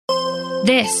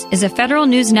This is a Federal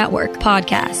News Network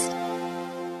podcast.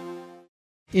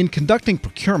 In conducting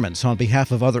procurements on behalf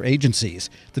of other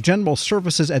agencies, the General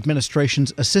Services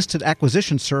Administration's Assisted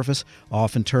Acquisition Service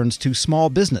often turns to small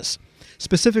business,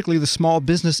 specifically the Small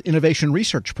Business Innovation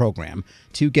Research Program,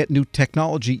 to get new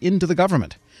technology into the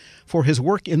government. For his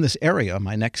work in this area,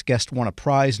 my next guest won a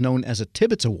prize known as a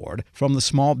Tibbetts Award from the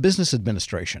Small Business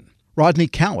Administration. Rodney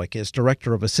Cowick is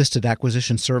Director of Assisted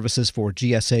Acquisition Services for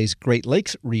GSA's Great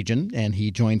Lakes region, and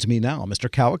he joins me now. Mr.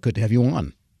 Cowick, good to have you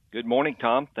on. Good morning,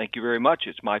 Tom. Thank you very much.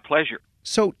 It's my pleasure.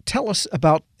 So tell us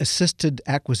about Assisted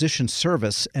Acquisition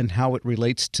Service and how it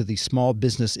relates to the Small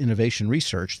Business Innovation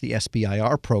Research, the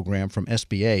SBIR program from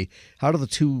SBA. How do the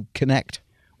two connect?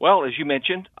 Well, as you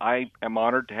mentioned, I am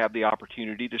honored to have the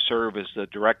opportunity to serve as the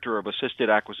Director of Assisted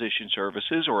Acquisition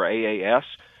Services, or AAS,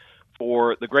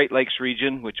 for the Great Lakes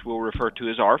region, which we'll refer to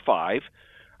as R5.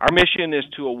 Our mission is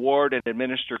to award and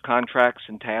administer contracts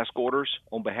and task orders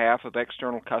on behalf of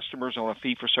external customers on a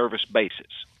fee-for-service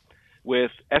basis. With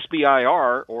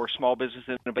SBIR, or Small Business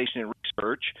Innovation and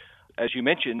Research, as you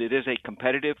mentioned, it is a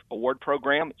competitive award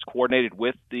program. It's coordinated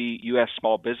with the U.S.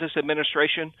 Small Business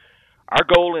Administration. Our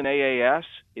goal in AAS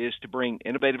is to bring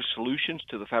innovative solutions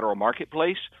to the federal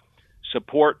marketplace,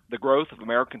 support the growth of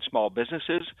American small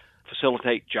businesses,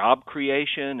 facilitate job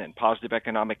creation and positive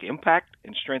economic impact,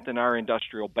 and strengthen our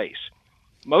industrial base.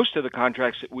 Most of the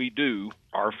contracts that we do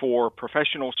are for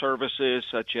professional services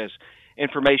such as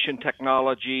information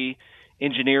technology,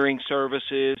 engineering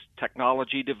services,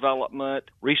 technology development,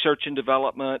 research and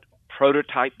development,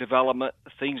 prototype development,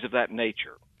 things of that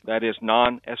nature. That is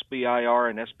non-SBIR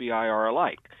and SBIR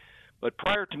alike. But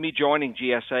prior to me joining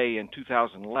GSA in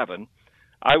 2011,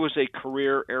 I was a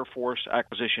career Air Force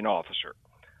acquisition officer.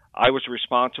 I was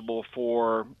responsible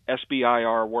for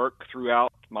SBIR work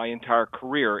throughout my entire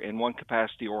career in one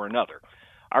capacity or another.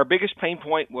 Our biggest pain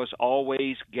point was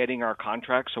always getting our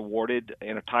contracts awarded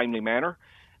in a timely manner,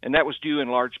 and that was due in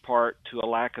large part to a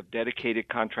lack of dedicated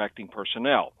contracting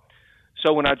personnel.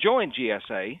 So when I joined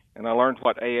GSA and I learned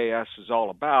what AAS is all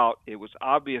about, it was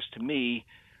obvious to me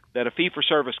that a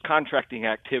fee-for-service contracting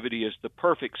activity is the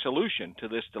perfect solution to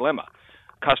this dilemma.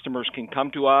 Customers can come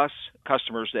to us,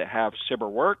 customers that have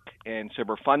SBIR work and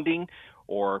SBIR funding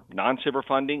or non-SBIR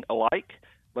funding alike,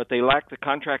 but they lack the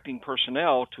contracting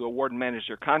personnel to award and manage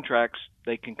their contracts.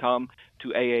 They can come to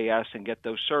AAS and get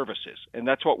those services. And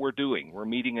that's what we're doing. We're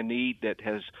meeting a need that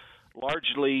has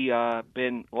largely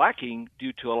been lacking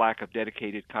due to a lack of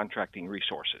dedicated contracting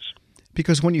resources.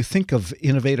 Because when you think of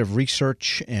innovative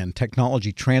research and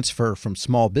technology transfer from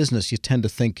small business, you tend to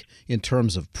think in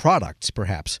terms of products,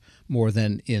 perhaps, more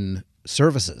than in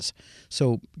services.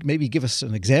 So maybe give us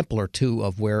an example or two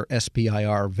of where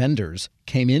SBIR vendors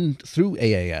came in through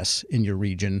AAS in your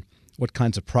region, what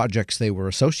kinds of projects they were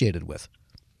associated with.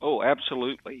 Oh,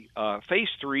 absolutely. Phase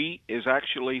 3 is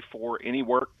actually for any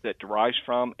work that derives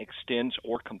from, extends,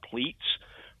 or completes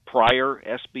prior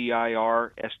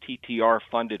SBIR, STTR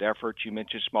funded efforts. You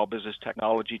mentioned small business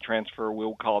technology transfer.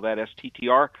 We'll call that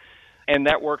STTR. And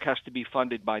that work has to be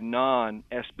funded by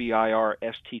non-SBIR,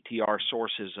 STTR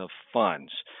sources of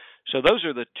funds. So those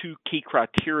are the two key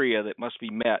criteria that must be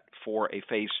met for a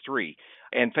Phase 3.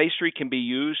 And Phase 3 can be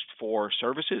used for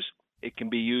services. It can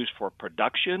be used for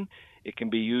production. It can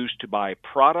be used to buy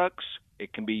products.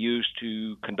 It can be used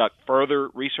to conduct further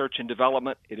research and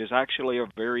development. It is actually a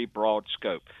very broad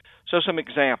scope. So some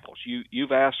examples.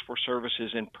 You've asked for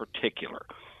services in particular.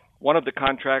 One of the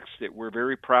contracts that we're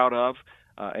very proud of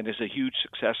and is a huge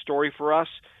success story for us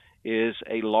is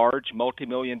a large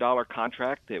multi-million-dollar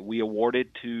contract that we awarded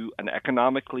to an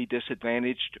economically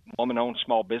disadvantaged woman-owned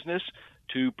small business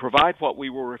to provide what we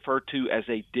will refer to as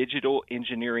a digital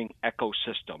engineering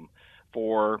ecosystem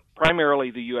for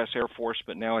primarily the U.S. Air Force,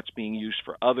 but now it's being used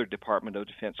for other Department of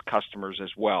Defense customers as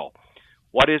well.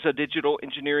 What is a digital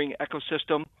engineering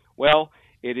ecosystem? Well,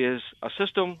 it is a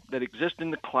system that exists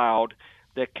in the cloud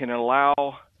that can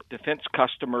allow defense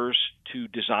customers to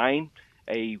design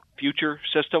a future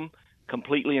system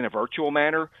completely in a virtual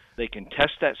manner. They can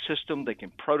test that system. They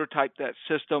can prototype that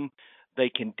system. They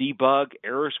can debug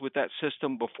errors with that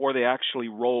system before they actually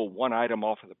roll one item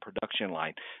off of the production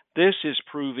line. This is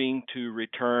proving to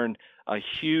return a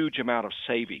huge amount of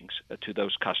savings to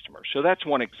those customers. So that's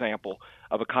one example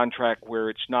of a contract where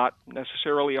it's not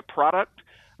necessarily a product,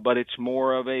 but it's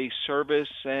more of a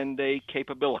service and a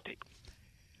capability.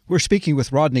 We're speaking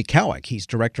with Rodney Cowick. He's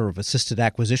Director of Assisted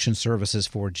Acquisition Services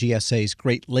for GSA's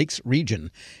Great Lakes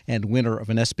region and winner of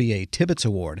an SBA Tibbetts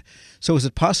Award. So is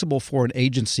it possible for an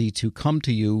agency to come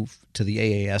to you, to the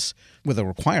AAS, with a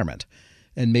requirement?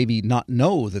 and maybe not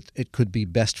know that it could be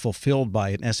best fulfilled by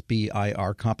an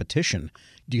SBIR competition?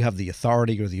 Do you have the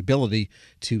authority or the ability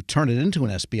to turn it into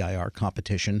an SBIR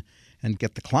competition and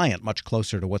get the client much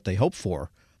closer to what they hope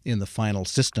for in the final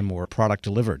system or product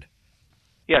delivered?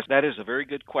 Yes, that is a very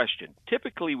good question.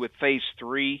 Typically with Phase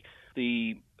 3,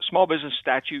 the Small Business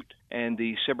Statute and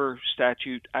the SBIR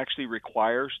statute actually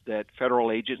requires that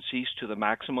federal agencies, to the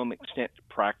maximum extent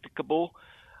practicable,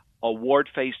 award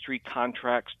Phase 3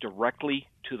 contracts directly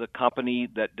to the company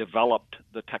that developed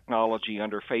the technology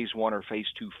under Phase 1 or Phase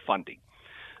 2 funding.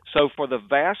 So for the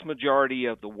vast majority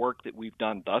of the work that we've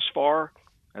done thus far,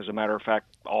 as a matter of fact,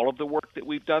 all of the work that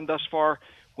we've done thus far,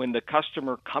 when the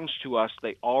customer comes to us,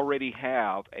 they already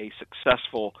have a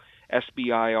successful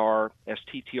SBIR,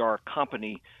 STTR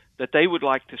company that they would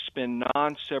like to spend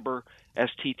non-SBIR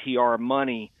STTR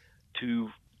money to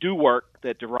do work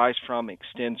that derives from,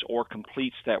 extends, or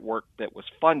completes that work that was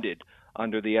funded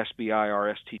under the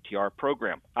SBIR STTR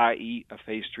program, i.e. a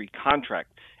Phase 3 contract.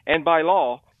 And by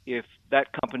law, if that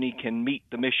company can meet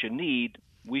the mission need,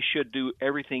 we should do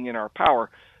everything in our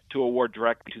power to award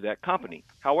directly to that company.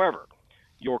 However,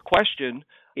 your question,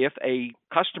 if a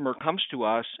customer comes to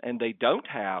us and they don't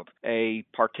have a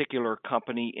particular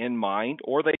company in mind,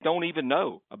 or they don't even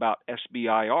know about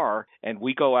SBIR, and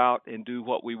we go out and do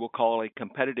what we will call a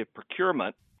competitive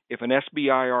procurement, if an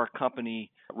SBIR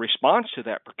company responds to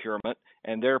that procurement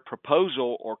and their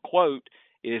proposal or quote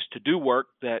is to do work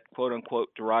that, quote unquote,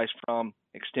 derives from,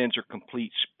 extends, or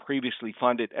completes previously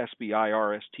funded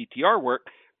SBIR STTR work,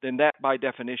 then that by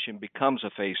definition becomes a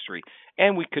Phase 3.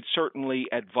 And we could certainly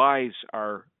advise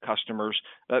our customers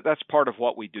that that's part of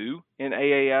what we do in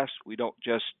AAS. We don't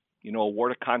just,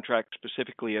 award a contract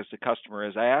specifically as the customer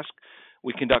has asked.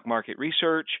 We conduct market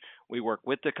research, we work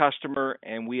with the customer,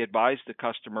 and we advise the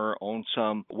customer on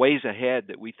some ways ahead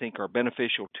that we think are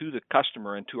beneficial to the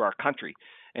customer and to our country.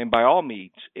 And by all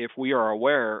means, if we are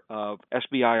aware of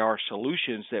SBIR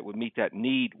solutions that would meet that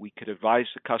need, we could advise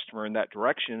the customer in that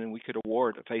direction, and we could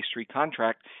award a Phase 3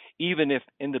 contract, even if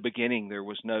in the beginning there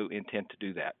was no intent to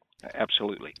do that.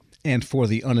 Absolutely. And for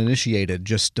the uninitiated,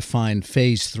 just define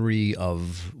Phase 3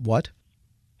 of what?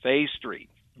 Phase 3.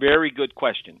 Very good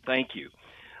question. Thank you.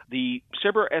 The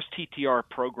SBIR STTR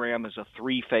program is a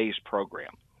 3-phase program.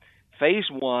 Phase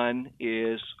 1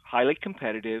 is highly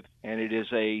competitive, and it is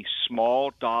a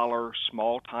small dollar,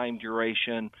 small time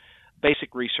duration,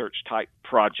 basic research type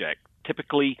project.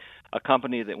 Typically, a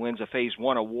company that wins a Phase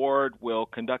 1 award will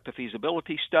conduct a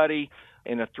feasibility study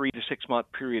in a 3 to 6 month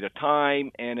period of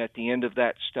time, and at the end of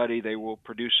that study, they will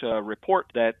produce a report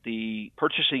that the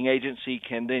purchasing agency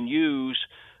can then use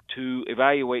to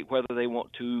evaluate whether they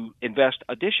want to invest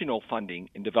additional funding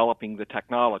in developing the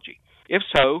technology. If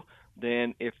so,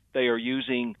 then if they are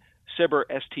using SBIR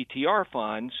STTR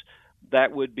funds,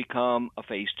 that would become a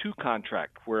Phase 2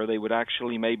 contract where they would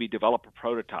actually maybe develop a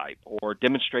prototype or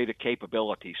demonstrate a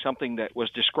capability, something that was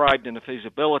described in a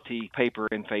feasibility paper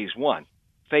in Phase 1.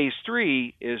 Phase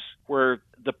 3 is where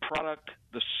the product,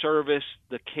 the service,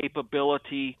 the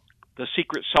capability, the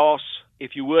secret sauce,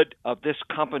 if you would, of this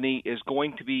company is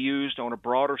going to be used on a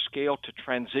broader scale to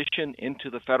transition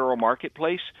into the federal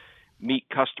marketplace, meet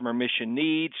customer mission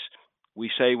needs.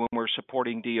 We say when we're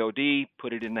supporting DoD,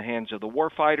 put it in the hands of the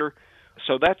warfighter.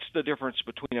 So that's the difference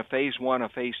between a Phase 1, a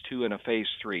Phase 2, and a Phase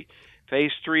 3.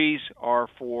 Phase 3s are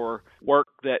for work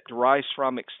that derives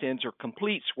from, extends, or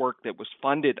completes work that was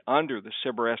funded under the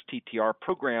SBIR STTR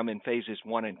program in Phases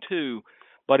 1 and 2,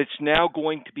 but it's now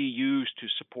going to be used to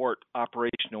support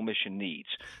operational mission needs.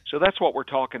 So that's what we're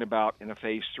talking about in a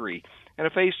Phase 3. And a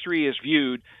Phase 3 is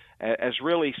viewed as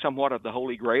really somewhat of the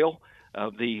holy grail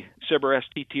of the SBIR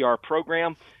STTR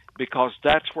program, because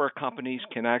that's where companies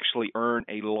can actually earn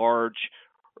a large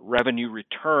revenue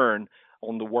return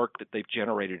on the work that they've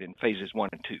generated in Phases 1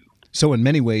 and 2. So in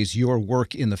many ways, your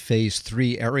work in the Phase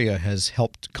 3 area has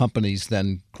helped companies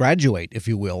then graduate, if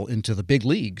you will, into the big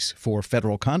leagues for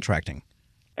federal contracting.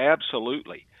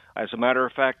 Absolutely. As a matter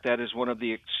of fact, that is one of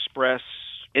the express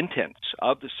intents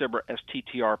of the SBIR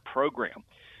STTR program.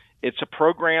 It's a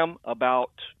program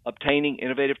about obtaining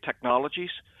innovative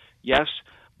technologies, yes,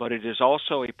 but it is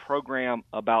also a program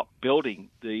about building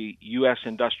the U.S.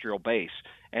 industrial base.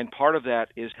 And part of that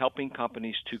is helping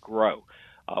companies to grow.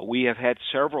 We have had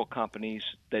several companies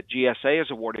that GSA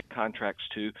has awarded contracts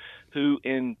to who,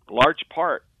 in large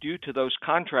part, due to those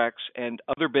contracts and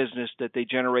other business that they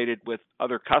generated with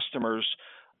other customers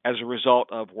as a result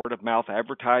of word-of-mouth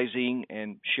advertising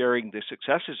and sharing the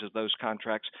successes of those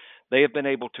contracts, they have been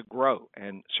able to grow.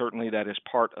 And certainly that is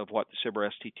part of what the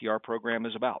SBIR STTR program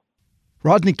is about.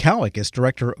 Rodney Cowick is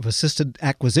Director of Assisted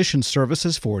Acquisition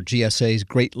Services for GSA's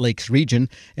Great Lakes region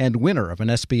and winner of an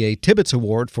SBA Tibbetts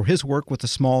Award for his work with the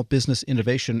Small Business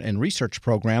Innovation and Research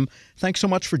Program. Thanks so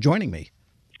much for joining me.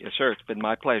 Yes, sir. It's been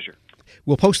my pleasure.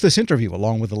 We'll post this interview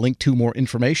along with a link to more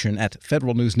information at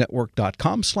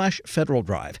federalnewsnetwork.com/Federal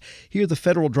Drive. Hear the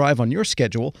Federal Drive on your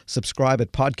schedule. Subscribe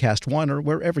at Podcast One or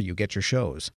wherever you get your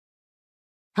shows.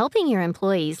 Helping your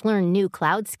employees learn new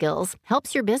cloud skills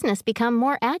helps your business become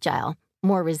more agile,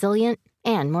 more resilient,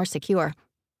 and more secure.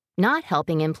 Not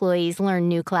helping employees learn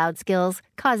new cloud skills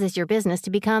causes your business to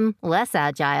become less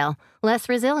agile, less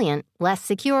resilient, less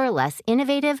secure, less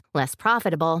innovative, less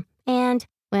profitable, and,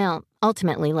 well,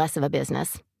 ultimately less of a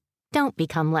business. Don't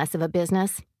become less of a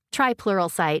business. Try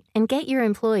Pluralsight and get your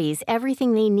employees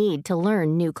everything they need to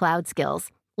learn new cloud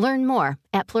skills. Learn more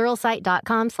at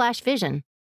pluralsight.com/vision.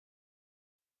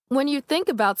 When you think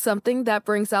about something that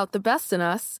brings out the best in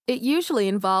us, it usually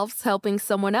involves helping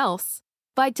someone else.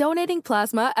 By donating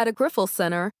plasma at a Grifols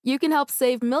Center, you can help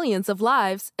save millions of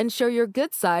lives and show your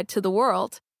good side to the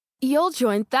world. You'll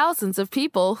join thousands of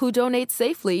people who donate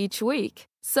safely each week,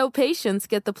 so patients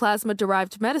get the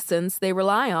plasma-derived medicines they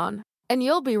rely on. And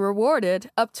you'll be rewarded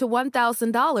up to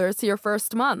 $1,000 your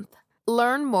first month.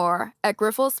 Learn more at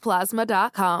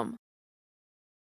grifolsplasma.com.